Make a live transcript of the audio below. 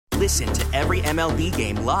Listen to every MLB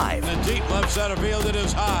game live. In the deep left center field, it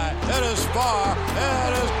is high, it is far,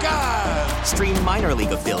 it is gone. Stream minor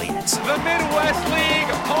league affiliates. The Midwest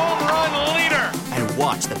League home run leader. And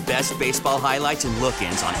watch the best baseball highlights and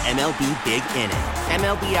look-ins on MLB Big Inning.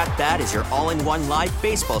 MLB At Bat is your all-in-one live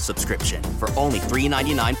baseball subscription for only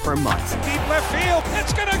 $3.99 per month. Deep left field,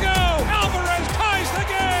 it's gonna go. Alvarez ties the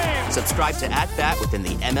game. Subscribe to At Bat within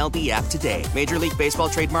the MLB app today. Major League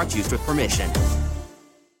Baseball trademarks used with permission.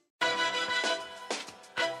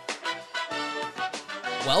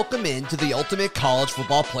 Welcome into the Ultimate College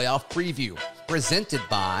Football Playoff Preview, presented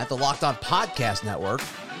by the Locked On Podcast Network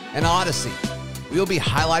and Odyssey. We will be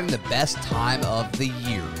highlighting the best time of the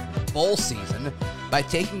year, bowl season, by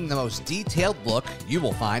taking the most detailed look you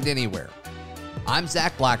will find anywhere. I'm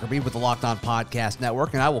Zach Blackerby with the Locked On Podcast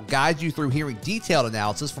Network, and I will guide you through hearing detailed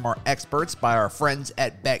analysis from our experts by our friends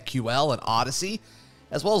at BetQL and Odyssey,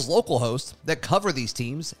 as well as local hosts that cover these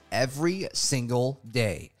teams every single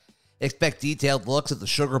day. Expect detailed looks at the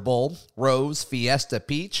Sugar Bowl, Rose, Fiesta,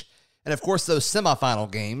 Peach, and of course those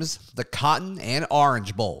semifinal games, the Cotton and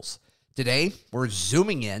Orange Bowls. Today, we're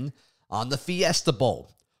zooming in on the Fiesta Bowl.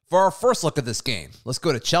 For our first look at this game, let's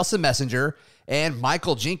go to Chelsea Messenger and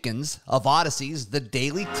Michael Jenkins of Odyssey's The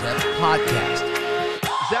Daily Tip podcast.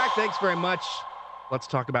 Zach, thanks very much. Let's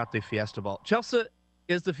talk about the Fiesta Bowl. Chelsea,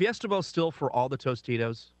 is the Fiesta Bowl still for all the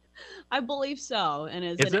Tostitos? I believe so. And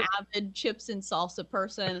as an avid chips and salsa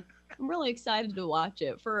person, I'm really excited to watch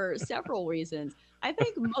it for several reasons. I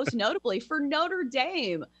think most notably for Notre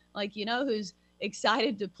Dame, who's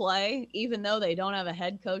excited to play, even though they don't have a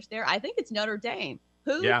head coach there. I think it's Notre Dame,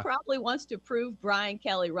 who probably wants to prove Brian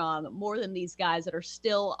Kelly wrong more than these guys that are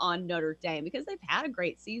still on Notre Dame, because they've had a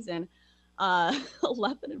great season,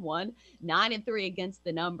 11-1, 9-3 against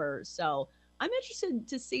the numbers. So I'm interested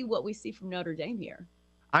to see what we see from Notre Dame here.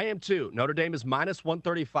 I am too. Notre Dame is minus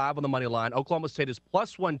 135 on the money line. Oklahoma State is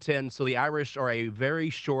plus 110, so the Irish are a very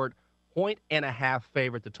short 1.5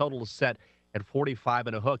 favorite. The total is set at 45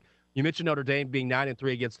 and a hook. You mentioned Notre Dame being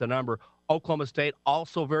 9-3 against the number. Oklahoma State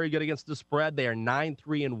also very good against the spread. They are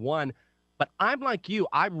 9-3-1. But I'm like you.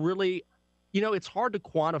 I really, it's hard to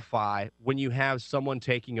quantify when you have someone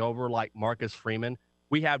taking over like Marcus Freeman.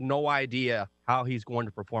 We have no idea how he's going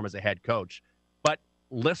to perform as a head coach.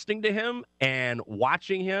 Listening to him and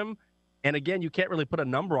watching him, and again, you can't really put a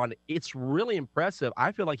number on it. It's really impressive.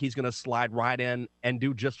 I feel like he's going to slide right in and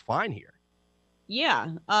do just fine here. Yeah,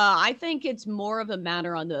 I think it's more of a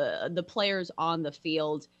matter on the players on the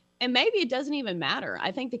field, and maybe it doesn't even matter.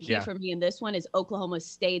 I think the key for me in this one is Oklahoma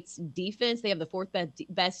State's defense. They have the fourth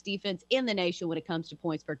best defense in the nation when it comes to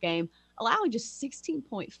points per game, allowing just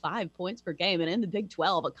 16.5 points per game, and in the Big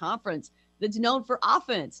 12, a conference that's known for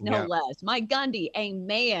offense, no less. Mike Gundy, a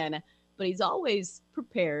man, but he's always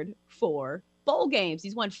prepared for bowl games.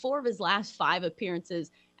 He's won 4 of his last 5 appearances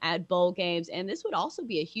at bowl games, and this would also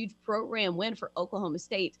be a huge program win for Oklahoma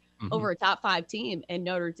State over a top 5 team in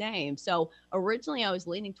Notre Dame. So originally I was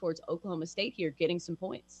leaning towards Oklahoma State here, getting some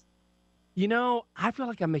points. I feel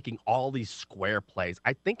like I'm making all these square plays.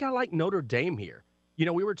 I think I like Notre Dame here.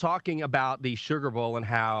 We were talking about the Sugar Bowl and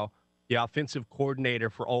how the offensive coordinator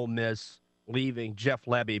for Ole Miss leaving, Jeff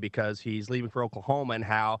Lebby, because he's leaving for Oklahoma, and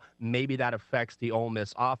how maybe that affects the Ole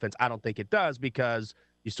Miss offense. I don't think it does, because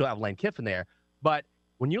you still have Lane Kiffin there. But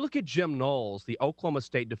when you look at Jim Knowles, the Oklahoma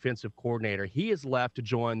State defensive coordinator, he is left to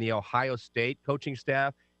join the Ohio State coaching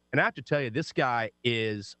staff. And I have to tell you, this guy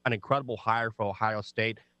is an incredible hire for Ohio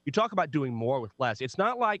State. You talk about doing more with less. It's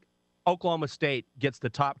not like Oklahoma State gets the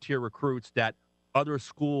top-tier recruits that other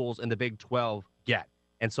schools in the Big 12 get.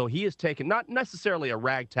 And so he has taken, not necessarily a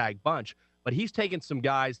ragtag bunch, but he's taken some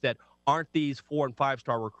guys that aren't these 4- and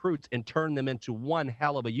 5-star recruits and turned them into one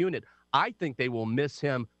hell of a unit. I think they will miss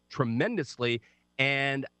him tremendously.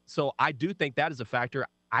 And so I do think that is a factor.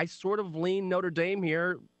 I sort of lean Notre Dame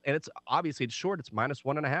here, and it's short. It's minus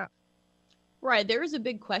 1.5. Right. There is a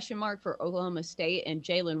big question mark for Oklahoma State and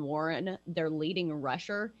Jaylen Warren, their leading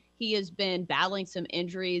rusher. He has been battling some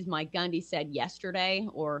injuries. Mike Gundy said yesterday,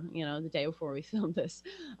 or, the day before we filmed this,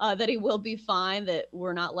 that he will be fine, that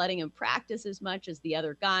we're not letting him practice as much as the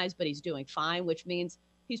other guys, but he's doing fine, which means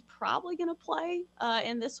he's probably going to play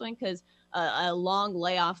in this one, because a long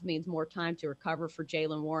layoff means more time to recover for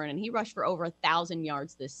Jaylen Warren, and he rushed for over 1,000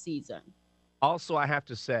 yards this season. Also, I have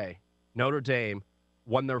to say, Notre Dame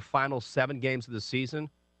won their final 7 games of the season,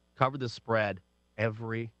 covered the spread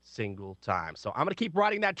every single time. So I'm going to keep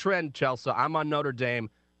riding that trend, Chelsea. I'm on Notre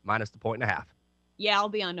Dame minus the 1.5. Yeah, I'll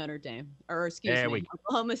be on Notre Dame. Or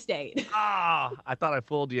Oklahoma State. I thought I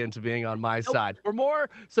fooled you into being on my side. For more,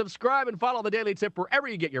 subscribe and follow The Daily Tip wherever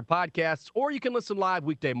you get your podcasts, or you can listen live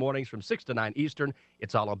weekday mornings from 6 to 9 Eastern.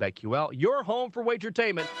 It's all on BetQL. Your home for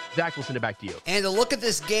wagertainment. Zach, we'll send it back to you. And to look at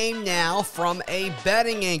this game now from a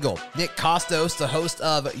betting angle. Nick Kostos, the host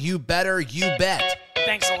of You Better, You Bet.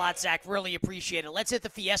 Thanks a lot, Zach. Really appreciate it. Let's hit the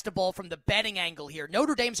Fiesta Bowl from the betting angle here.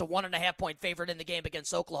 Notre Dame's a 1.5-point favorite in the game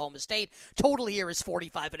against Oklahoma State. Total here is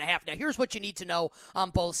 45.5. Now, here's what you need to know on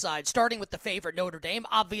both sides. Starting with the favorite, Notre Dame.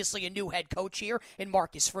 Obviously, a new head coach here in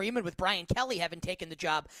Marcus Freeman, with Brian Kelly having taken the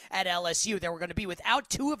job at LSU. They were going to be without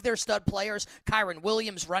two of their stud players, Kyron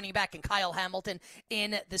Williams, running back, and Kyle Hamilton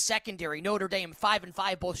in the secondary. Notre Dame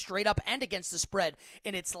 5-5, both straight up and against the spread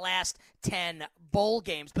in its last 10 bowl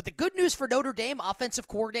games. But the good news for Notre Dame, offensive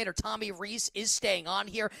coordinator Tommy Rees is staying on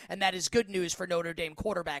here, and that is good news for Notre Dame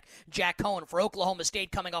quarterback Jack Coan. For Oklahoma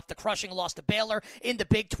State, coming off the crushing loss to Baylor in the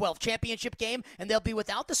Big 12 championship game, and they'll be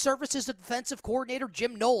without the services of defensive coordinator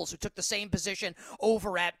Jim Knowles, who took the same position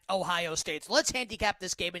over at Ohio State. So let's handicap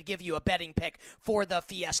this game and give you a betting pick for the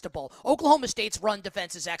Fiesta Bowl. Oklahoma State's run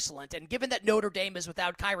defense is excellent, and given that Notre Dame is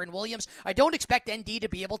without Kyron Williams, I don't expect ND to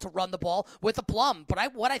be able to run the ball with a plum.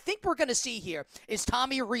 But what I think we're going to see here is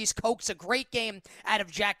Tommy Rees coax a great game out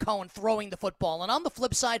of Jack Coan throwing the football. And on the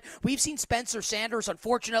flip side, we've seen Spencer Sanders,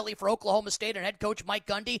 unfortunately for Oklahoma State and head coach Mike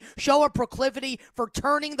Gundy, show a proclivity for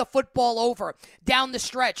turning the football over down the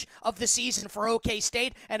stretch of the season for OK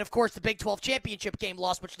State, and of course the Big 12 championship game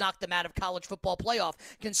loss, which knocked them out of college football playoff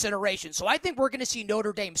consideration. So I think we're going to see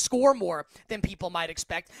Notre Dame score more than people might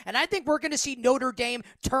expect, and I think we're going to see Notre Dame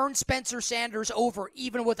turn Spencer Sanders over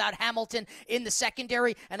even without Hamilton in the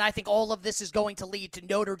secondary, and I think all of this is going to lead to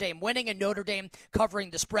Notre Dame winning and Notre Dame covering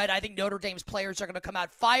the spread. I think Notre Dame's players are going to come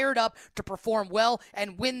out fired up to perform well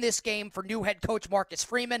and win this game for new head coach Marcus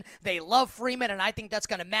Freeman. They love Freeman, and I think that's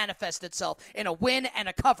going to manifest itself in a win and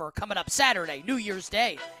a cover coming up Saturday, New Year's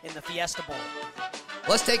Day, in the Fiesta Bowl.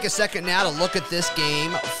 Let's take a second now to look at this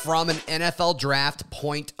game from an NFL draft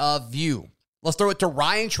point of view. Let's throw it to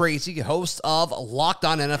Ryan Tracy, host of Locked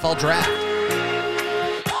On NFL Draft.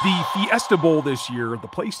 The Fiesta Bowl this year, the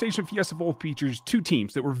PlayStation Fiesta Bowl, features two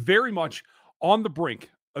teams that were very much on the brink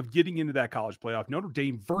of getting into that college playoff, Notre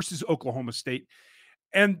Dame versus Oklahoma State.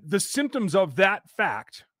 And the symptoms of that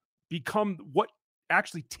fact become what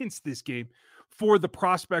actually tints this game for the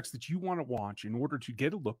prospects that you want to watch in order to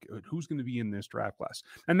get a look at who's going to be in this draft class.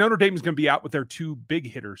 And Notre Dame is going to be out with their two big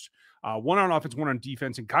hitters, one on offense, one on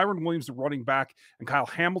defense, and Kyron Williams, the running back, and Kyle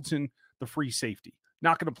Hamilton, the free safety.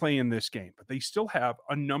 Not going to play in this game, but they still have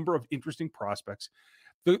a number of interesting prospects.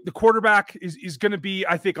 The quarterback is going to be,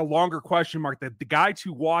 I think, a longer question mark. That the guy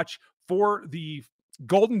to watch for the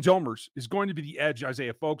Golden Domers is going to be the edge,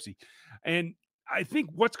 Isaiah Folksy. And I think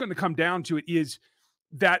what's going to come down to it is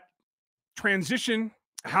that transition,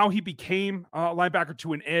 how he became a linebacker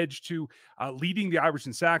to an edge to leading the Irish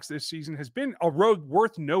in sacks this season has been a road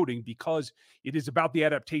worth noting, because it is about the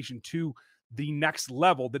adaptation to the next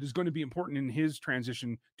level that is going to be important in his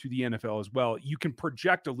transition to the NFL as well. You can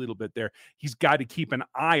project a little bit there. He's got to keep an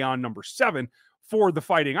eye on number 7 for the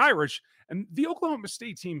Fighting Irish. And the Oklahoma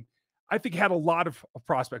State team, I think, had a lot of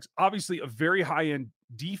prospects. Obviously, a very high-end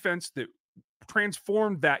defense that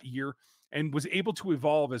transformed that year and was able to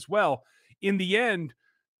evolve as well. In the end,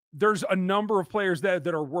 there's a number of players that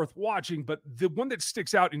are worth watching, but the one that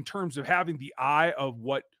sticks out in terms of having the eye of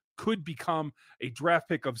what could become a draft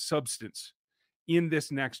pick of substance in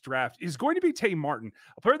this next draft is going to be Tay Martin,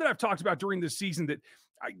 a player that I've talked about during this season that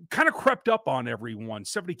I kind of crept up on everyone.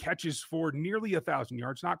 70 catches for nearly 1,000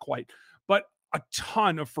 yards, not quite, but a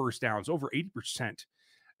ton of first downs, over 80%.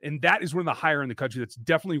 And that is one of the higher in the country. That's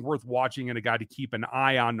definitely worth watching, and a guy to keep an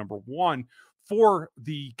eye on, number 1. For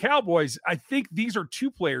the Cowboys, I think these are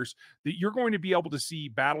two players that you're going to be able to see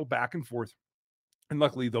battle back and forth. And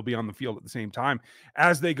luckily, they'll be on the field at the same time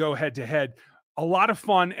as they go head-to-head. A lot of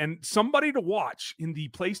fun and somebody to watch in the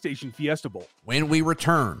PlayStation Fiesta Bowl. When we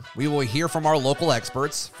return, we will hear from our local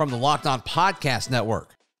experts from the Locked On Podcast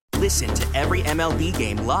Network. Listen to every MLB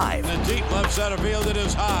game live. In the deep left center field, it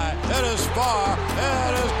is high, it is far,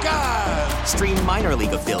 it is gone. Stream minor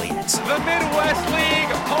league affiliates. The Midwest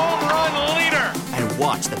League home run leader. And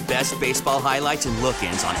watch the best baseball highlights and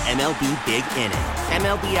look-ins on MLB Big Inning.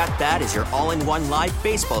 MLB At Bat is your all-in-one live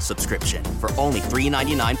baseball subscription for only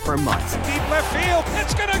 $3.99 per month. Deep left field,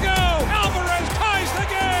 it's gonna go. Alvarez ties the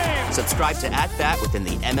game. Subscribe to At Bat within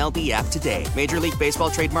the MLB app today. Major League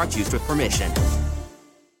Baseball trademarks used with permission.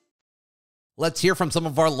 Let's hear from some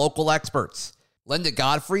of our local experts. Linda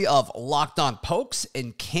Godfrey of Locked On Pokes,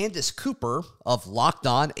 and Candace Cooper of Locked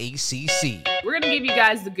On ACC. We're going to give you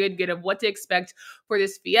guys the good of what to expect for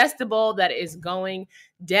this Fiesta Bowl that is going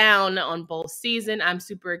down on bowl season. I'm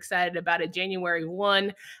super excited about it. January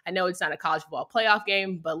 1. I know it's not a college football playoff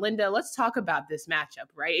game, but Linda, let's talk about this matchup,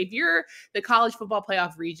 right? If you're the college football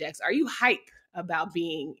playoff rejects, are you hype about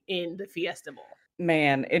being in the Fiesta Bowl?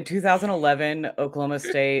 Man, in 2011, Oklahoma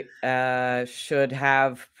State should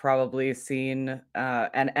have probably seen,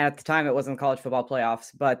 and at the time it wasn't college football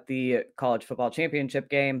playoffs, but the college football championship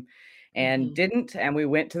game, and didn't. And we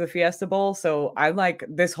went to the Fiesta Bowl. So I'm like,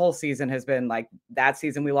 this whole season has been like, that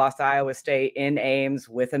season we lost to Iowa State in Ames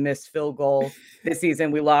with a missed field goal. This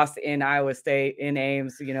season we lost in Iowa State in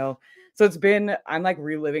Ames, you know. So it's been, I'm like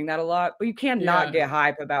reliving that a lot, but you cannot get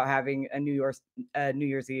hype about having a New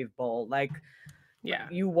Year's Eve bowl. Like, yeah,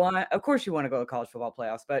 of course you want to go to college football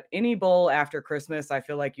playoffs, but any bowl after Christmas, I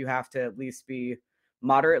feel like you have to at least be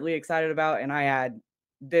moderately excited about. And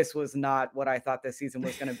this was not what I thought this season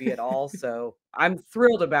was going to be at all. So I'm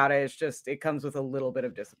thrilled about it. It's just, it comes with a little bit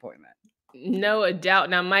of disappointment. No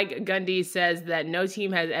doubt. Now, Mike Gundy says that no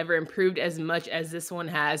team has ever improved as much as this one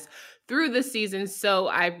has through the season. So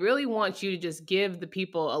I really want you to just give the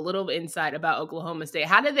people a little insight about Oklahoma State.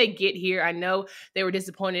 How did they get here? I know they were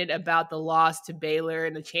disappointed about the loss to Baylor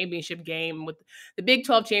in the championship game, with the Big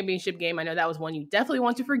 12 championship game. I know that was one you definitely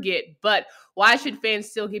want to forget, but why should fans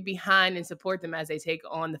still get behind and support them as they take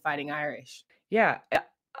on the Fighting Irish? Yeah,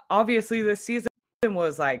 obviously this season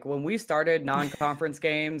was like, when we started non-conference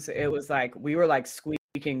games, it was like we were like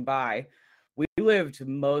squeaking by. We lived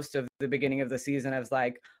most of the beginning of the season as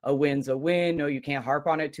like, a win's a win. No, you can't harp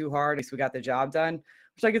on it too hard. At least we got the job done.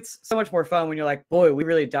 Which, like, it's so much more fun when you're like, boy, we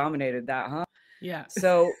really dominated that, huh? Yeah.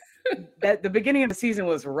 So the beginning of the season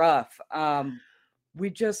was rough.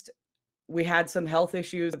 We had some health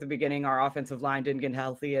issues at the beginning. Our offensive line didn't get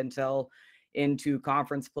healthy until into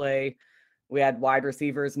conference play. We had wide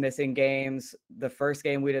receivers missing games. The first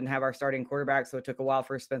game, we didn't have our starting quarterback, so it took a while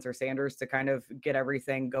for Spencer Sanders to kind of get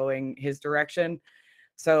everything going his direction.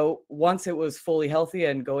 So once it was fully healthy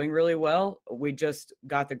and going really well, we just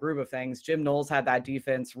got the groove of things. Jim Knowles had that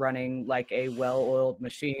defense running like a well-oiled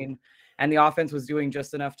machine, and the offense was doing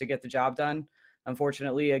just enough to get the job done.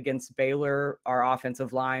 Unfortunately, against Baylor, our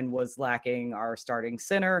offensive line was lacking our starting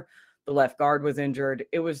center. The left guard was injured.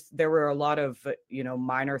 There were a lot of,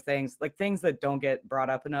 minor things, like things that don't get brought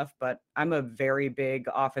up enough, but I'm a very big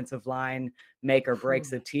offensive line make or breaks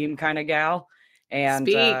the team kind of gal. And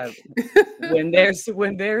when there's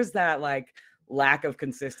that like lack of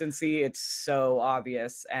consistency, it's so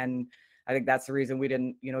obvious. And I think that's the reason we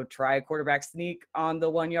didn't, try a quarterback sneak on the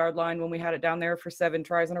 1 yard line when we had it down there for 7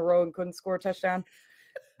 tries in a row and couldn't score a touchdown,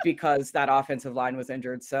 because that offensive line was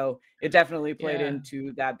injured. So it definitely played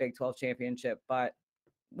into that Big 12 championship. But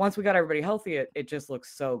once we got everybody healthy, it just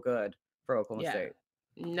looks so good for Oklahoma State.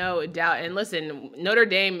 No doubt. And listen, Notre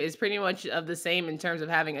Dame is pretty much of the same in terms of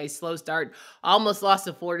having a slow start. Almost lost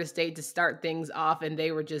to Florida State to start things off, and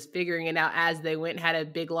they were just figuring it out as they went. Had a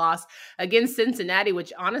big loss against Cincinnati,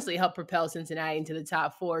 which honestly helped propel Cincinnati into the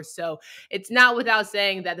top 4. So it's not without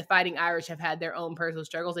saying that the Fighting Irish have had their own personal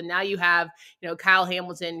struggles. And now you have, Kyle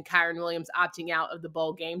Hamilton, Kyron Williams opting out of the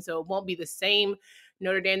bowl game. So it won't be the same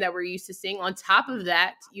Notre Dame that we're used to seeing. On top of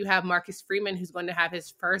that, you have Marcus Freeman, who's going to have his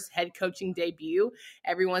first head coaching debut.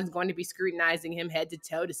 Everyone's going to be scrutinizing him head to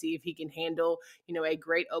toe to see if he can handle, a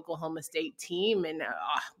great Oklahoma State team. And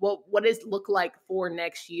what does it look like for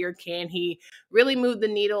next year? Can he really move the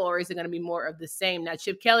needle, or is it going to be more of the same? Now,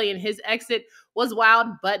 Chip Kelly and his exit was wild,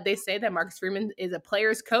 but they say that Marcus Freeman is a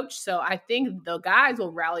player's coach. So I think the guys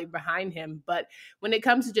will rally behind him. But when it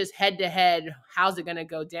comes to just head to head, how's it going to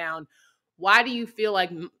go down? Why do you feel like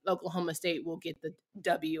Oklahoma State will get the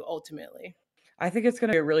W ultimately? I think it's going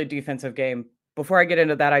to be a really defensive game. Before I get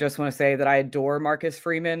into that, I just want to say that I adore Marcus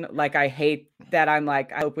Freeman. Like, I hate that I'm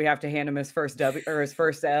like, I hope we have to hand him his first W or his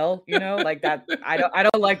first L, like that. I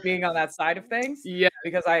don't like being on that side of things. Yeah,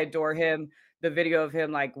 because I adore him. The video of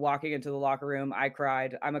him like walking into the locker room, I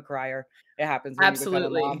cried. I'm a crier. It happens when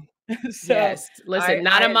absolutely. You become a mom. So yes, listen,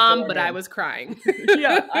 not a mom, but I was crying.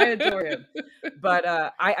 Yeah, I adore him.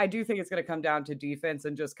 But I do think it's going to come down to defense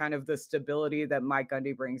and just kind of the stability that Mike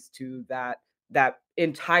Gundy brings to that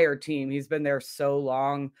entire team. He's been there so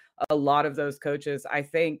long. A lot of those coaches, I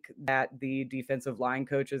think that the defensive line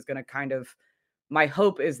coach is going to my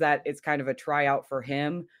hope is that it's kind of a tryout for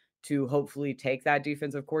him to hopefully take that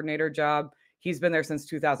defensive coordinator job. He's been there since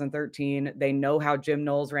 2013. They know how Jim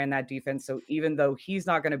Knowles ran that defense. So even though he's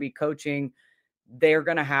not going to be coaching, they're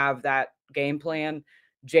going to have that game plan.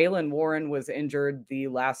 Jaylen Warren was injured the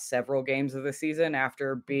last several games of the season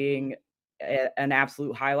after being an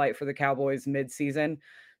absolute highlight for the Cowboys midseason.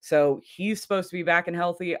 So he's supposed to be back and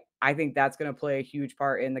healthy. I think that's going to play a huge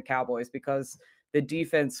part in the Cowboys because the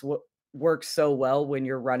defense works so well when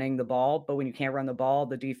you're running the ball, but when you can't run the ball,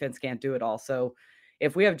 the defense can't do it all. So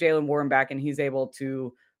if we have Jaylen Warren back and he's able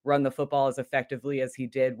to run the football as effectively as he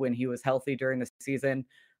did when he was healthy during the season,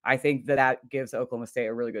 I think that gives Oklahoma State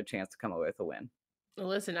a really good chance to come away with a win.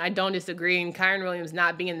 Listen, I don't disagree. And Kyren Williams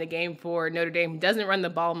not being in the game for Notre Dame doesn't run the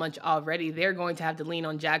ball much already. They're going to have to lean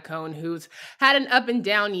on Jack Cohn, who's had an up and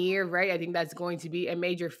down year, right? I think that's going to be a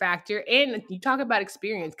major factor. And you talk about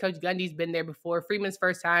experience. Coach Gundy's been there before. Freeman's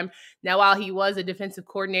first time. Now, while he was a defensive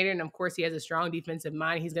coordinator, and of course he has a strong defensive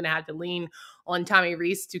mind, he's going to have to lean on Tommy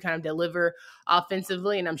Rees to kind of deliver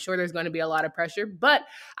offensively. And I'm sure there's going to be a lot of pressure. But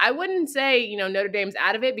I wouldn't say, Notre Dame's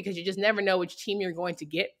out of it because you just never know which team you're going to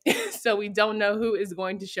get. So we don't know who is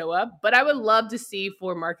going to show up. But I would love to see,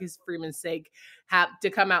 for Marcus Freeman's sake, have to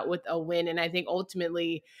come out with a win. And I think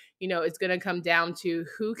ultimately, it's going to come down to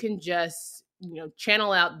who can just,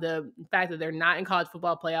 channel out the fact that they're not in college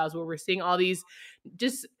football playoffs, where we're seeing all these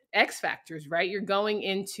just X factors, right? You're going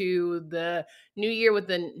into the new year with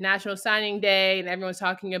the National Signing Day and everyone's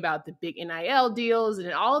talking about the big NIL deals,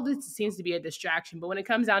 and all of this seems to be a distraction. But when it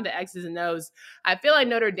comes down to X's and O's, I feel like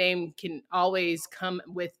Notre Dame can always come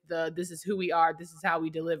with this is who we are, this is how we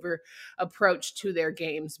deliver approach to their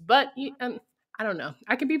games. But I don't know.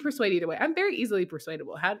 I can be persuaded either way. I'm very easily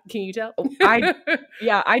persuadable. How can you tell?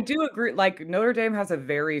 I do agree. Like, Notre Dame has a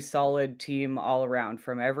very solid team all around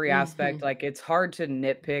from every aspect. Mm-hmm. Like, it's hard to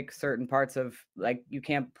nitpick certain parts of, like, you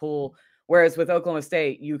can't pull. Whereas with Oklahoma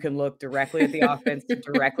State, you can look directly at the offense,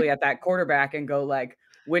 directly at that quarterback and go like,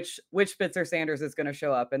 which Spencer Sanders is going to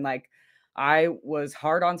show up. And like, I was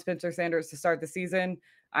hard on Spencer Sanders to start the season.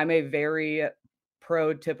 I'm a very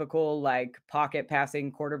prototypical like pocket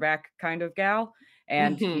passing quarterback kind of gal,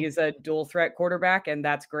 and he's a dual threat quarterback, and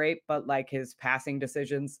that's great, but like his passing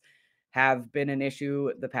decisions have been an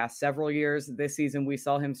issue the past several years. This season we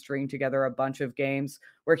saw him string together a bunch of games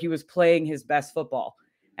where he was playing his best football,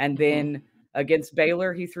 and then against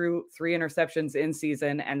Baylor he threw 3 interceptions in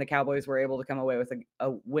season and the Cowboys were able to come away with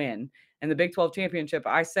a win. In the Big 12 championship,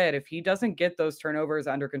 I said if he doesn't get those turnovers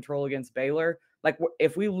under control against Baylor, like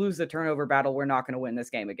if we lose the turnover battle, we're not going to win this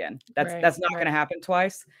game again. That's not going to happen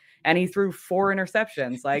twice. And he threw 4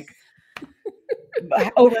 interceptions. Like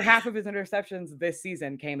over half of his interceptions this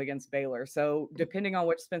season came against Baylor. So depending on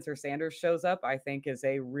which Spencer Sanders shows up, I think is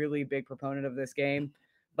a really big proponent of this game.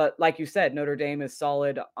 But like you said, Notre Dame is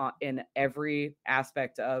solid in every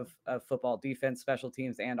aspect of football, defense, special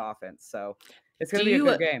teams, and offense. So it's going to be a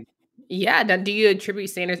good game. Yeah. Now, do you attribute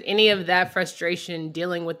Sanders any of that frustration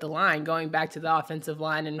dealing with the line, going back to the offensive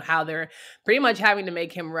line and how they're pretty much having to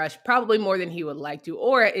make him rush probably more than he would like to?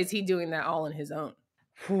 Or is he doing that all on his own?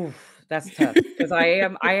 Whew, that's tough because I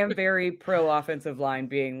am very pro offensive line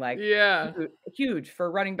being like huge for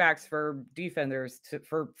running backs, for defenders,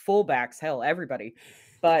 for fullbacks, hell, everybody.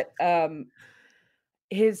 But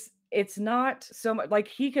it's not so much like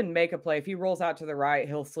he can make a play. If he rolls out to the right,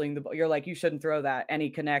 he'll sling the ball. You're like, you shouldn't throw that. And he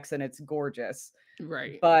connects and it's gorgeous.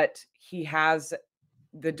 Right. But he has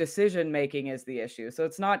the decision making is the issue. So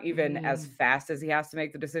it's not even as fast as he has to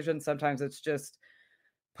make the decision. Sometimes it's just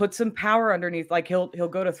put some power underneath. Like he'll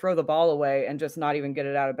go to throw the ball away and just not even get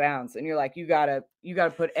it out of bounds. And you're like, you gotta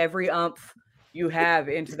put every umph you have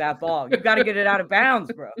into that ball. You got to get it out of bounds,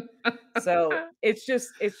 bro. So it's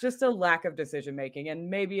just a lack of decision making, and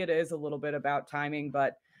maybe it is a little bit about timing,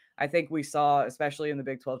 but I think we saw, especially in the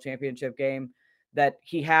Big 12 championship game, that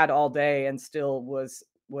he had all day and still was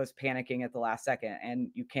panicking at the last second, and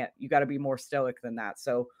you got to be more stoic than that.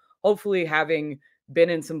 So hopefully, having been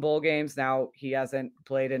in some bowl games, now he hasn't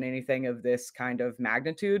played in anything of this kind of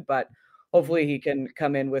magnitude, but hopefully he can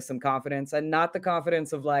come in with some confidence, and not the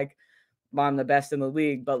confidence of like, I'm the best in the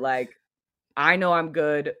league, but like, I know I'm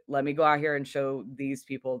good. Let me go out here and show these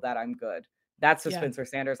people that I'm good. That's the Spencer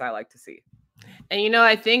Sanders I like to see. And,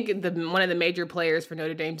 I think one of the major players for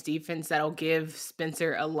Notre Dame's defense that'll give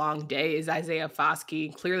Spencer a long day is Isaiah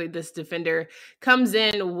Foskey. Clearly, this defender comes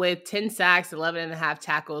in with 10 sacks, 11.5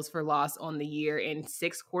 tackles for loss on the year, and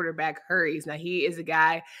 6 quarterback hurries. Now, he is a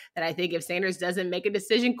guy that I think if Sanders doesn't make a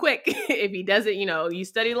decision quick, if he doesn't, you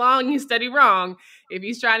study long, you study wrong. If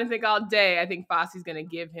he's trying to think all day, I think Foskey's going to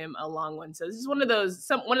give him a long one. So this is one of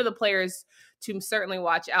the players to certainly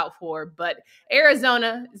watch out for. But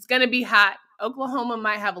Arizona is going to be hot. Oklahoma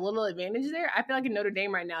might have a little advantage there. I feel like in Notre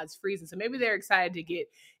Dame right now it's freezing, so maybe they're excited to get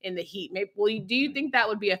in the heat. Do you think that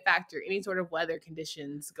would be a factor? Any sort of weather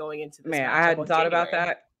conditions going into this? Man, I hadn't thought about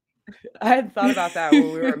that. I hadn't thought about that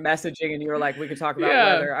when we were messaging and you were like, we could talk about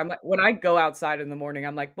weather. I'm like, when I go outside in the morning,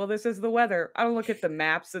 I'm like, well, this is the weather. I don't look at the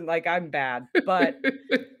maps and like I'm bad. But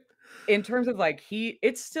in terms of like heat,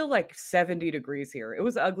 it's still like 70 degrees here. It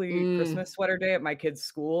was ugly Christmas sweater day at my kid's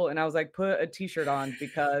school. And I was like, put a t-shirt on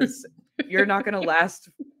because you're not going to last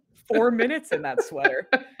 4 minutes in that sweater.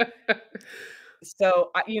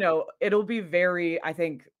 So, it'll be I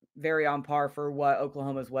think, very on par for what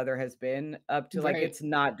Oklahoma's weather has been up to. Like, it's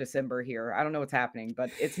not December here. I don't know what's happening, but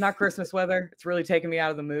it's not Christmas weather. It's really taking me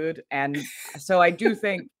out of the mood. And so I do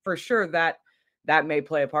think for sure that may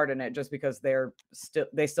play a part in it just because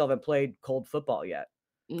they still haven't played cold football yet.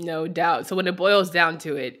 No doubt. So when it boils down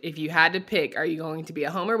to it, if you had to pick, are you going to be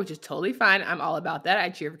a homer, which is totally fine. I'm all about that. I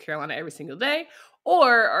cheer for Carolina every single day.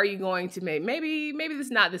 Or are you going to maybe this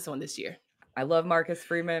is not this one this year? I love Marcus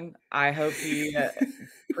Freeman. I hope he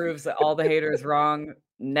proves all the haters wrong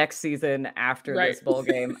next season after this bowl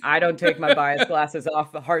game. I don't take my bias glasses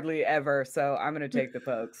off hardly ever, so I'm going to take the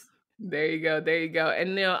Pokes. There you go.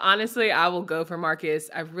 And honestly, I will go for Marcus.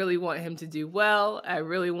 I really want him to do well. I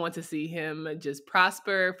really want to see him just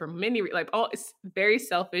prosper for many, it's very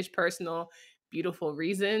selfish, personal, beautiful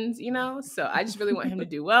reasons, so I just really want him to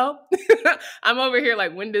do well. I'm over here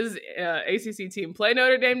like, when does ACC team play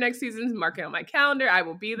Notre Dame next season? Mark it on my calendar. I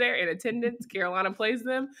will be there in attendance. Carolina plays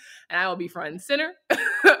them and I will be front and center.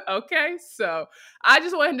 Okay, so I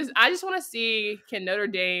just want to see, can Notre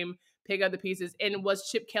Dame pick up the pieces, and was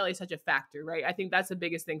Chip Kelly such a factor, right? I think that's the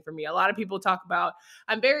biggest thing for me. A lot of people talk about,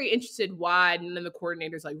 I'm very interested why none of the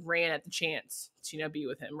coordinators ran at the chance to be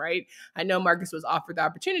with him, right? I know Marcus was offered the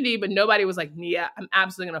opportunity, but nobody was like, yeah, I'm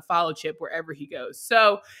absolutely going to follow Chip wherever he goes.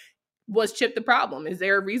 So was Chip the problem? Is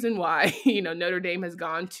there a reason why, Notre Dame has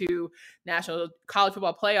gone to national college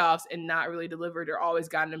football playoffs and not really delivered or always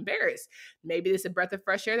gotten embarrassed? Maybe this is a breath of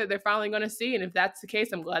fresh air that they're finally going to see. And if that's the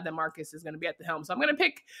case, I'm glad that Marcus is going to be at the helm. So I'm going to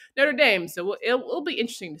pick Notre Dame. So it'll be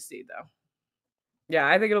interesting to see, though. Yeah,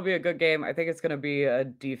 I think it'll be a good game. I think it's going to be a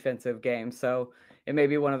defensive game. So it may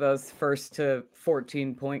be one of those first to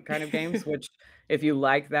 14 point kind of games, which if you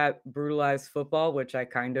like that brutalized football, which I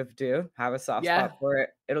kind of do, have a soft spot for it,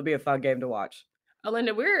 it'll be a fun game to watch.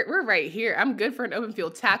 Alinda, we're right here. I'm good for an open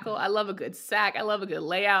field tackle. I love a good sack. I love a good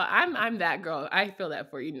layout. I'm that girl. I feel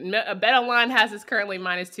that for you. BetOnline has us currently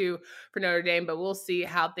 -2 for Notre Dame, but we'll see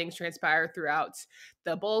how things transpire throughout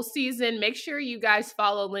the bowl season. Make sure you guys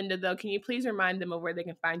follow Linda, though. Can you please remind them of where they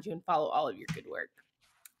can find you and follow all of your good work?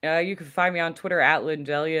 You can find me on Twitter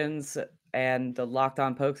 @Lindellians, and the Locked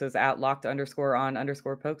On Pokes is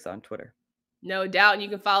 @Locked_on_Pokes on Twitter. No doubt. And you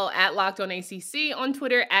can follow @LockedOnACC on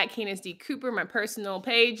Twitter, @Candace D. Cooper, my personal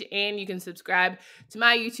page. And you can subscribe to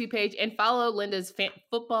my YouTube page and follow Linda's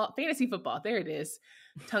fantasy football. There it is.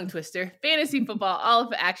 Tongue twister. Fantasy football, all of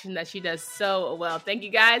the action that she does so well. Thank you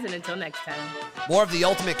guys. And until next time. More of the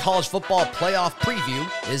Ultimate College Football Playoff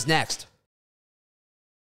Preview is next.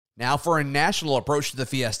 Now for a national approach to the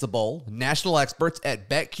Fiesta Bowl, national experts at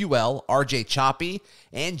BetQL, RJ Choppy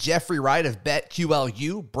and Jeffrey Wright of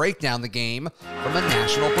BetQLU break down the game from a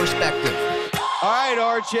national perspective. All right,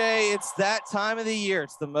 RJ, it's that time of the year.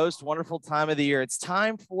 It's the most wonderful time of the year. It's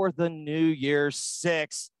time for the New Year's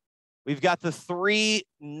Six. We've got the 3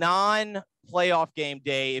 non-playoff game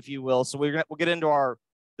day, if you will. So we'll get into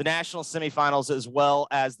the national semifinals as well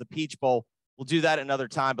as the Peach Bowl. We'll do that another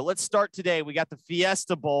time. But let's start today. We got the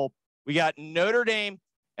Fiesta Bowl. We got Notre Dame,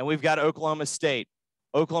 and we've got Oklahoma State.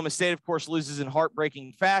 Oklahoma State, of course, loses in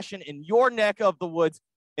heartbreaking fashion in your neck of the woods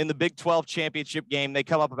in the Big 12 championship game. They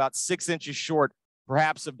come up about 6 inches short,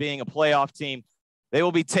 perhaps, of being a playoff team. They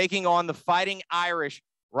will be taking on the Fighting Irish.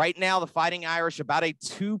 Right now, the Fighting Irish, about a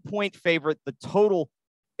 2-point favorite. The total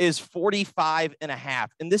is 45.5.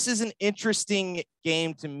 And this is an interesting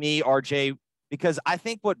game to me, RJ, because I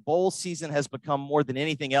think what bowl season has become more than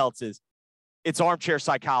anything else is it's armchair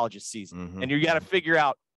psychologist season. Mm-hmm. And you got to figure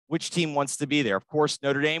out which team wants to be there. Of course,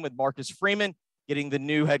 Notre Dame with Marcus Freeman getting the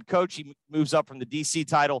new head coach. He moves up from the DC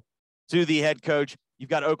title to the head coach. You've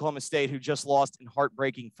got Oklahoma State, who just lost in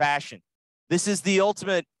heartbreaking fashion. This is the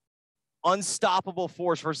ultimate unstoppable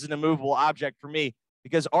force versus an immovable object for me,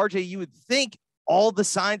 because RJ, you would think all the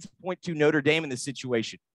signs point to Notre Dame in this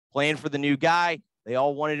situation, playing for the new guy. They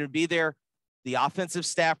all wanted to be there. The offensive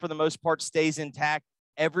staff, for the most part, stays intact.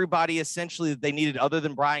 Everybody essentially that they needed, other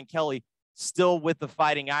than Brian Kelly, still with the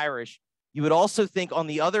Fighting Irish. You would also think on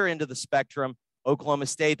the other end of the spectrum, Oklahoma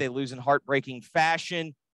State, they lose in heartbreaking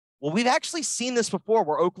fashion. Well, we've actually seen this before,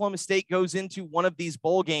 where Oklahoma State goes into one of these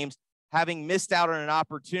bowl games having missed out on an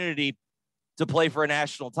opportunity to play for a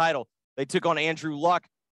national title. They took on Andrew Luck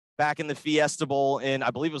back in the Fiesta Bowl, and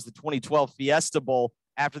I believe it was the 2012 Fiesta Bowl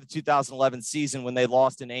after the 2011 season when they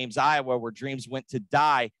lost in Ames, Iowa, where dreams went to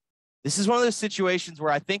die. This is one of those situations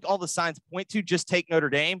where I think all the signs point to just take Notre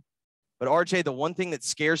Dame. But RJ, the one thing that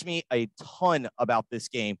scares me a ton about this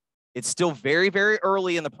game, it's still very, very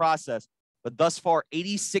early in the process, but thus far,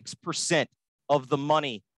 86% of the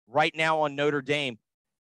money right now on Notre Dame.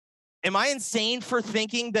 Am I insane for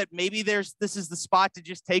thinking that maybe this is the spot to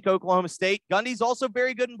just take Oklahoma State? Gundy's also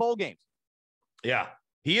very good in bowl games. Yeah,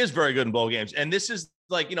 he is very good in bowl games. And this is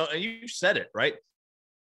like, and you said it, right?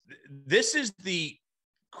 This is the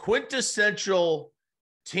quintessential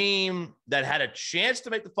team that had a chance to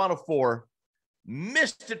make the Final Four,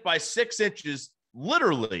 missed it by 6 inches,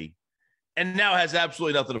 literally, and now has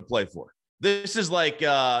absolutely nothing to play for. This is like,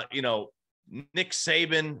 Nick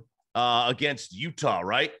Saban against Utah,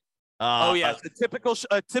 right? It's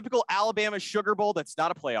a typical Alabama Sugar Bowl that's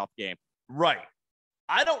not a playoff game. Right.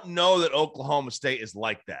 I don't know that Oklahoma State is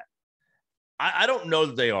like that. I don't know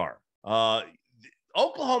that they are.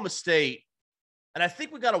 Oklahoma State, and I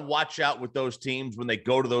think we got to watch out with those teams when they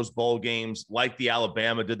go to those bowl games, like the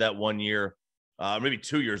Alabama did that 1 year, maybe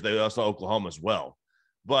 2 years. They also Oklahoma as well.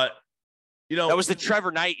 But, that was the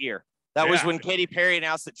Trevor Knight year. That was when Katy Perry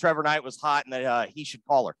announced that Trevor Knight was hot and that he should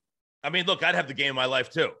call her. I mean, look, I'd have the game of my life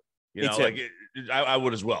too. I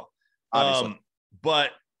would as well. Obviously.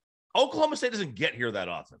 But Oklahoma State doesn't get here that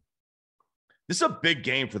often. This is a big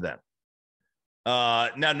game for them.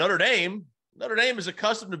 Now Notre Dame is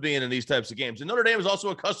accustomed to being in these types of games, and Notre Dame is also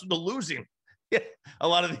accustomed to losing a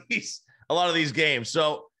lot of these games.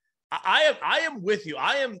 So I am with you.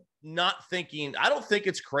 I am not thinking. I don't think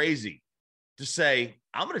it's crazy to say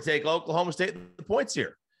I'm going to take Oklahoma State the points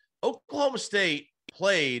here. Oklahoma State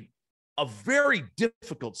played a very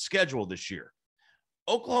difficult schedule this year.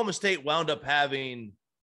 Oklahoma State wound up having,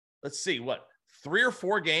 3 or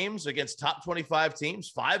 4 games against top 25 teams,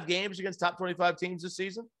 5 games against top 25 teams this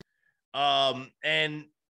season. And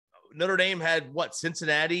Notre Dame had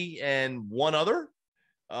Cincinnati and one other.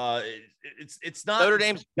 It's not Notre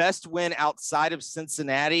Dame's best win outside of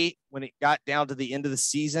Cincinnati. When it got down to the end of the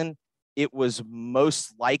season, it was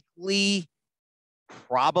most likely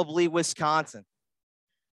probably Wisconsin.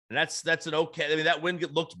 And that's an okay. I mean, that win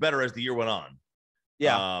looked better as the year went on.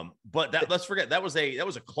 Yeah. But let's forget that was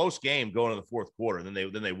a close game going into the fourth quarter. And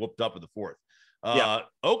then they whooped up in the fourth.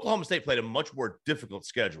 Oklahoma State played a much more difficult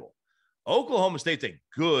schedule. Oklahoma State's a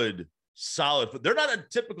good, solid. They're not a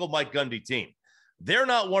typical Mike Gundy team. They're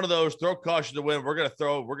not one of those throw caution to win. We're going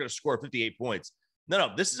to score 58 points.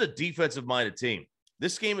 No. This is a defensive-minded team.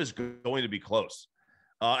 This game is going to be close.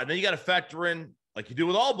 And then you got to factor in, like you do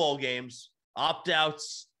with all bowl games,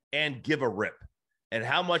 opt-outs and give a rip. And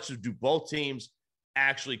how much do both teams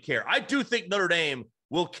actually care? I do think Notre Dame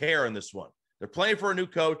will care in this one. They're playing for a new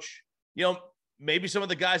coach. Maybe some of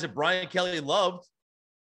the guys that Brian Kelly loved,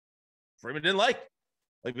 Freeman didn't like.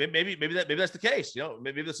 Like maybe that's the case.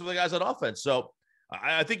 Maybe there's some of the guys on offense. So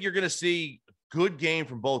I think you're going to see a good game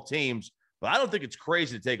from both teams, but I don't think it's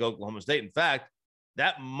crazy to take Oklahoma State. In fact,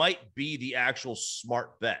 that might be the actual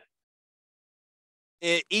smart bet.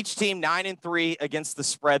 Each team 9-3 against the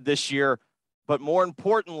spread this year, but more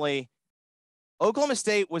importantly, Oklahoma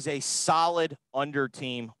State was a solid under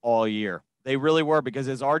team all year. They really were, because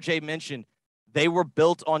as RJ mentioned, they were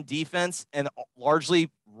built on defense and largely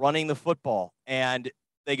running the football. And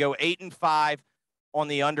they go 8-5 on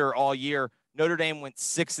the under all year. Notre Dame went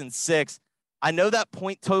 6-6. I know that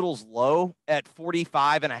point total's low at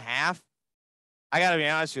 45.5. I got to be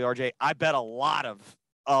honest with you, RJ. I bet a lot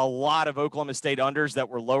of Oklahoma State unders that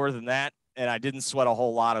were lower than that, and I didn't sweat a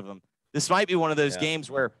whole lot of them. This might be one of those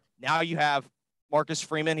games where now you have Marcus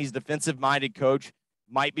Freeman. He's a defensive-minded coach.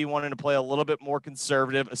 Might be wanting to play a little bit more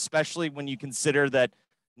conservative, especially when you consider that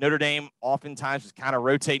Notre Dame oftentimes was kind of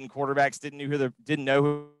rotating quarterbacks, didn't know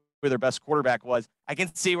who their best quarterback was. I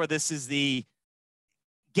can see where this is the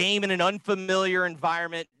game in an unfamiliar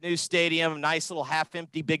environment, new stadium, nice little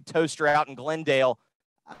half-empty big toaster out in Glendale.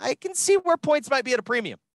 I can see where points might be at a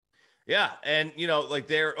premium. Yeah, and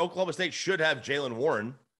Oklahoma State should have Jaylen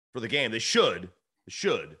Warren for the game. They should.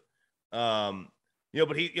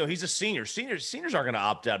 But he's a senior. Seniors aren't going to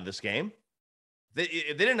opt out of this game.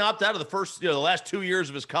 If they didn't opt out of the last 2 years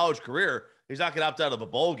of his college career, he's not going to opt out of a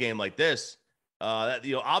bowl game like this.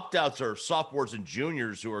 Opt-outs are sophomores and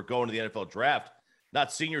juniors who are going to the NFL draft,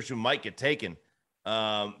 not seniors who might get taken.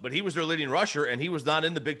 But he was their leading rusher, and he was not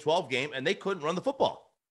in the Big 12 game, and they couldn't run the football.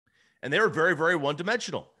 And they were very, very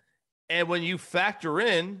one-dimensional. And when you factor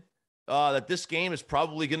in that this game is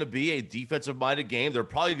probably going to be a defensive-minded game, there's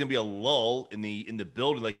probably going to be a lull in the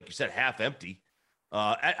building, like you said, half empty.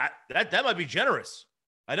 That might be generous.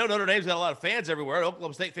 I know Notre Dame's got a lot of fans everywhere.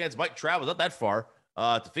 Oklahoma State fans might travel, not that far,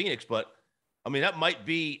 to Phoenix. But I mean, that might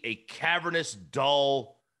be a cavernous,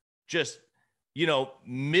 dull, just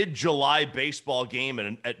mid-July baseball game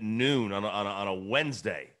at noon on a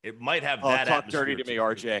Wednesday. It might have that. Talk dirty to me,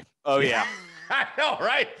 RJ. Oh yeah. I know,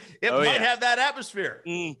 right? It might have that atmosphere.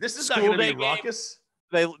 This is not going to be raucous.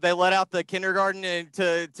 They let out the kindergarten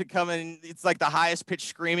to come in. It's like the highest pitch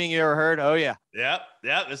screaming you ever heard. Oh yeah. Yeah.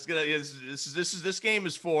 This game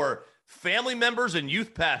is for family members and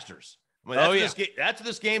youth pastors. I mean, that's what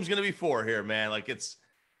this game's going to be for here, man. Like it's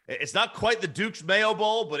not quite the Duke's Mayo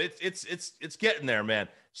Bowl, but it's getting there, man.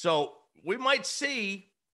 So we might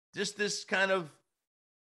see just this kind of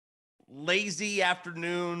lazy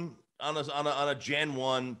afternoon on a Jan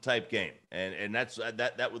 1 type game, and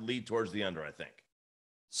that would lead towards the under, I think.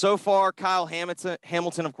 So far, Kyle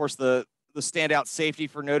Hamilton, of course, the standout safety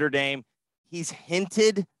for Notre Dame, he's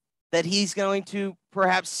hinted that he's going to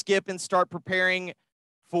perhaps skip and start preparing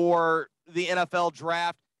for the NFL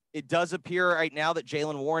draft. It does appear right now that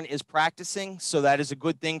Jaylen Warren is practicing, so that is a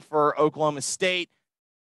good thing for Oklahoma State.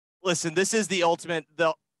 Listen, this is the ultimate.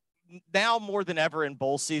 Now more than ever in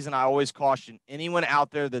bowl season, I always caution anyone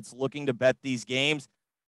out there that's looking to bet these games,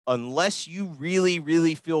 unless you really,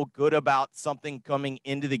 really feel good about something coming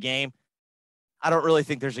into the game, I don't really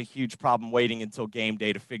think there's a huge problem waiting until game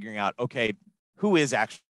day to figuring out, okay, who is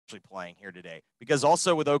actually playing here today? Because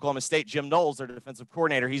also with Oklahoma State, Jim Knowles, their defensive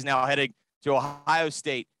coordinator, he's now heading to Ohio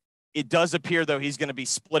State. It does appear, though, he's going to be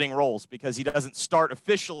splitting roles because he doesn't start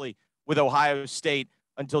officially with Ohio State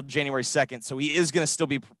until January 2nd. So he is going to still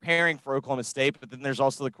be preparing for Oklahoma State. But then there's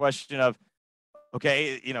also the question of,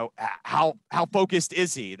 okay, how focused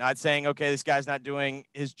is he? Not saying, okay, this guy's not doing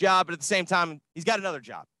his job, but at the same time, he's got another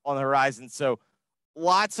job on the horizon. So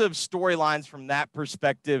lots of storylines from that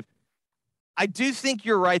perspective. I do think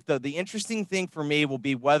you're right, though. The interesting thing for me will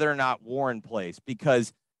be whether or not Warren plays,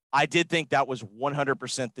 because I did think that was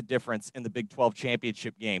 100% the difference in the Big 12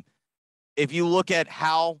 championship game. If you look at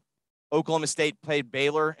how Oklahoma State played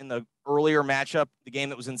Baylor in the earlier matchup, the game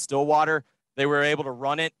that was in Stillwater, they were able to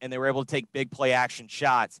run it, and they were able to take big play action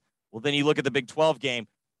shots. Well, then you look at the Big 12 game,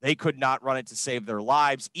 they could not run it to save their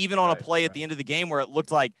lives, even on a play at the end of the game where it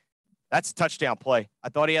looked like that's a touchdown play. I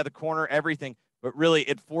thought he had the corner, everything, but really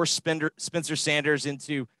it forced Spencer Sanders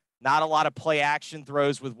into not a lot of play action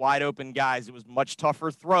throws with wide open guys. It was much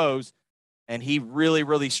tougher throws, and he really,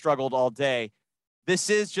 really struggled all day. This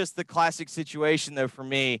is just the classic situation, though, for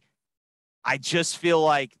me. I just feel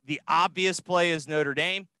like the obvious play is Notre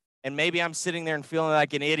Dame, and maybe I'm sitting there and feeling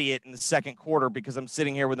like an idiot in the second quarter because I'm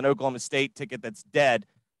sitting here with an Oklahoma State ticket that's dead.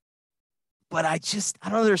 But I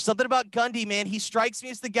don't know. There's something about Gundy, man. He strikes me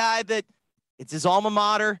as the guy that it's his alma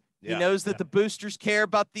mater. He knows that the boosters care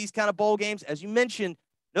about these kind of bowl games. As you mentioned,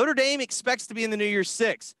 Notre Dame expects to be in the New Year's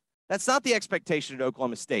Six. That's not the expectation at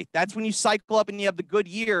Oklahoma State. That's when you cycle up and you have the good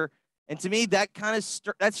year. And to me, that kind of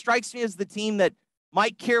that strikes me as the team that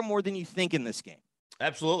might care more than you think in this game.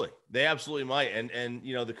 Absolutely. They absolutely might. And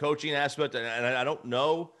the coaching aspect, and I don't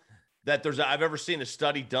know that I've ever seen a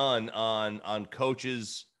study done on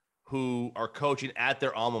coaches who are coaching at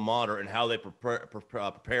their alma mater and how they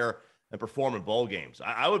prepare and perform in bowl games.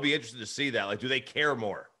 I would be interested to see that. Like, do they care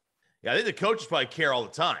more? Yeah, I think the coaches probably care all the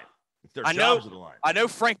time. If their jobs on the line. I know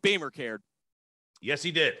Frank Beamer cared. Yes,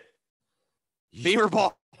 he did. Beamer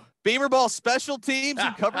ball special teams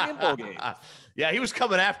and covering in bowl games. Yeah, he was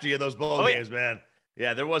coming after you in those bowl games, man.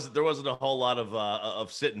 Yeah, there wasn't a whole lot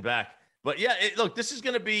of sitting back. But yeah, look, this is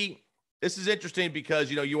interesting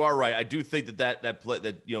because you are right. I do think that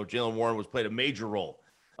Jaylen Warren played a major role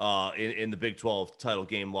in the Big 12 title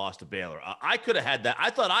game lost to Baylor. I could have had that. I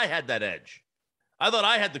thought I had that edge. I thought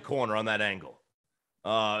I had the corner on that angle.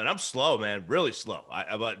 And I'm slow, man, really slow.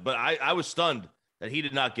 But I was stunned that he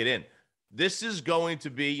did not get in. This is going to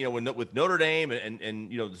be, with Notre Dame and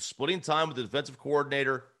the splitting time with the defensive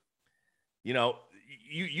coordinator,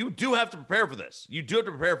 you do have to prepare for this. You do have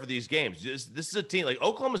to prepare for these games. This is a team like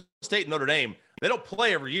Oklahoma State and Notre Dame. They don't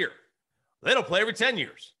play every year. They don't play every 10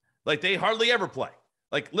 years. Like, they hardly ever play,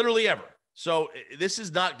 like literally ever. So this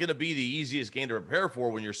is not going to be the easiest game to prepare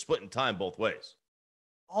for when you're splitting time both ways.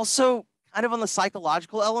 Also, kind of on the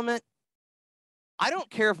psychological element, I don't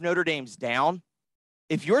care if Notre Dame's down.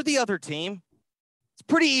 If you're the other team, it's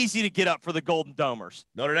pretty easy to get up for the Golden Domers.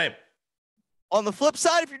 Notre Dame. On the flip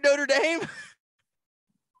side, if you're Notre Dame,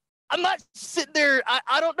 I'm not sitting there.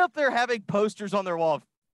 I don't know if they're having posters on their wall of,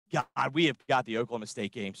 God, we have got the Oklahoma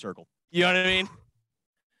State game circled. You know what I mean?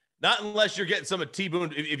 Not unless you're getting some of T.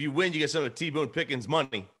 Boone. If you win, you get some of T. Boone Pickens'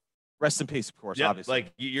 money. Rest in peace, of course. Obviously,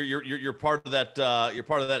 like you're part of that. You're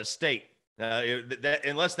part of that estate.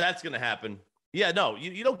 Unless that's going to happen, no,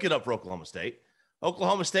 you don't get up for Oklahoma State.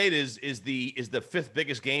 Oklahoma State is the fifth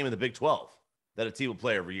biggest game in the Big 12 that a team will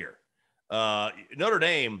play every year. Notre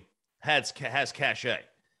Dame has cachet.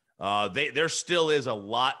 There still is a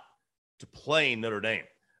lot to play in Notre Dame.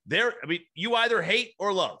 You either hate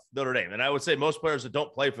or love Notre Dame, and I would say most players that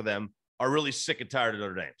don't play for them are really sick and tired of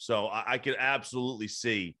Notre Dame. So I could absolutely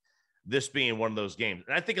see this being one of those games.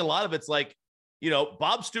 And I think a lot of it's like,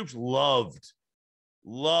 Bob Stoops loved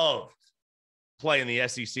playing the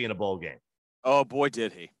SEC in a bowl game. Oh, boy,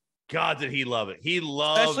 did he. God, did he love it. He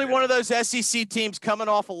loved Especially one of those SEC teams coming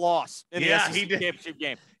off a loss in the SEC championship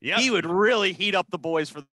game. Yep. He would really heat up the boys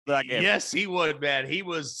for that game. Yes, he would, man. He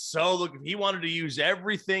was he wanted to use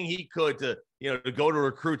everything he could to go to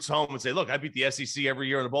recruits home and say, look, I beat the SEC every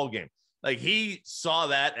year in a bowl game. Like, he saw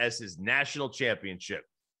that as his national championship.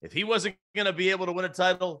 If he wasn't going to be able to win a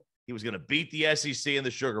title, he was going to beat the SEC in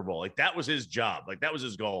the Sugar Bowl. Like, that was his job. Like, that was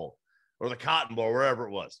his goal, or the Cotton Bowl, wherever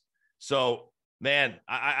it was. So, man,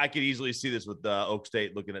 I could easily see this with Oak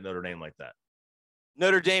State looking at Notre Dame like that.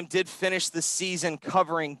 Notre Dame did finish the season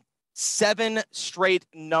covering 7 straight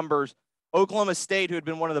numbers. Oklahoma State, who had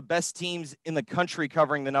been one of the best teams in the country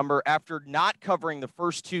covering the number, after not covering the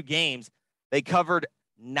first 2 games, they covered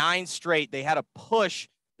 9 straight. They had a push,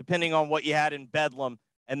 depending on what you had in Bedlam.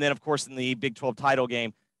 And then, of course, in the Big 12 title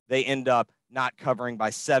game, they end up not covering by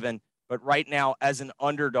 7. But right now, as an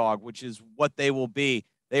underdog, which is what they will be,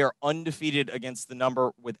 they are undefeated against the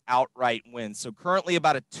number with outright wins. So currently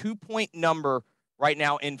about a 2-point number right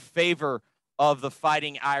now in favor of the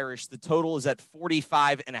Fighting Irish. The total is at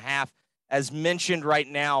 45.5. As mentioned right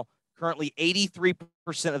now, currently 83%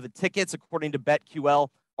 of the tickets, according to BetQL,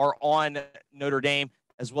 are on Notre Dame,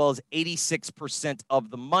 as well as 86%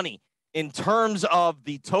 of the money. In terms of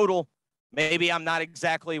the total, maybe I'm not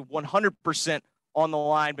exactly 100% on the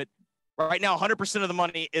line, but right now 100% of the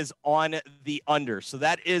money is on the under. So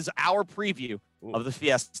that is our preview of the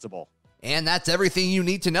Fiesta Bowl. And that's everything you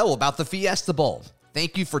need to know about the Fiesta Bowl.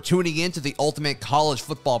 Thank you for tuning in to the Ultimate College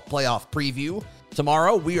Football Playoff Preview.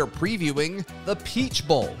 Tomorrow, we are previewing the Peach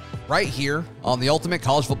Bowl right here on the Ultimate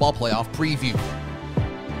College Football Playoff Preview.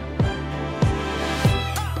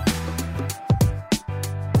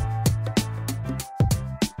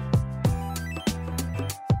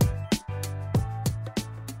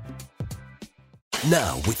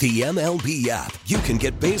 Now, with the MLB app, you can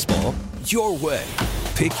get baseball your way.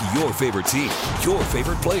 Pick your favorite team, your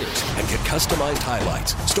favorite players, and get customized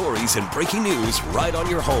highlights, stories, and breaking news right on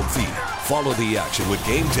your home feed. Follow the action with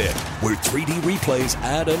Game 10, where 3D replays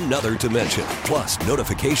add another dimension. Plus,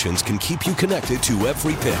 notifications can keep you connected to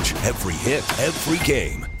every pitch, every hit, every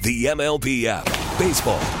game. The MLB app.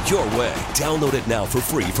 Baseball your way. Download it now for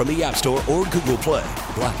free from the App Store or Google Play.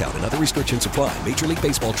 Blackout and other restrictions apply. Major League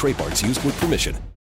Baseball trademarks used with permission.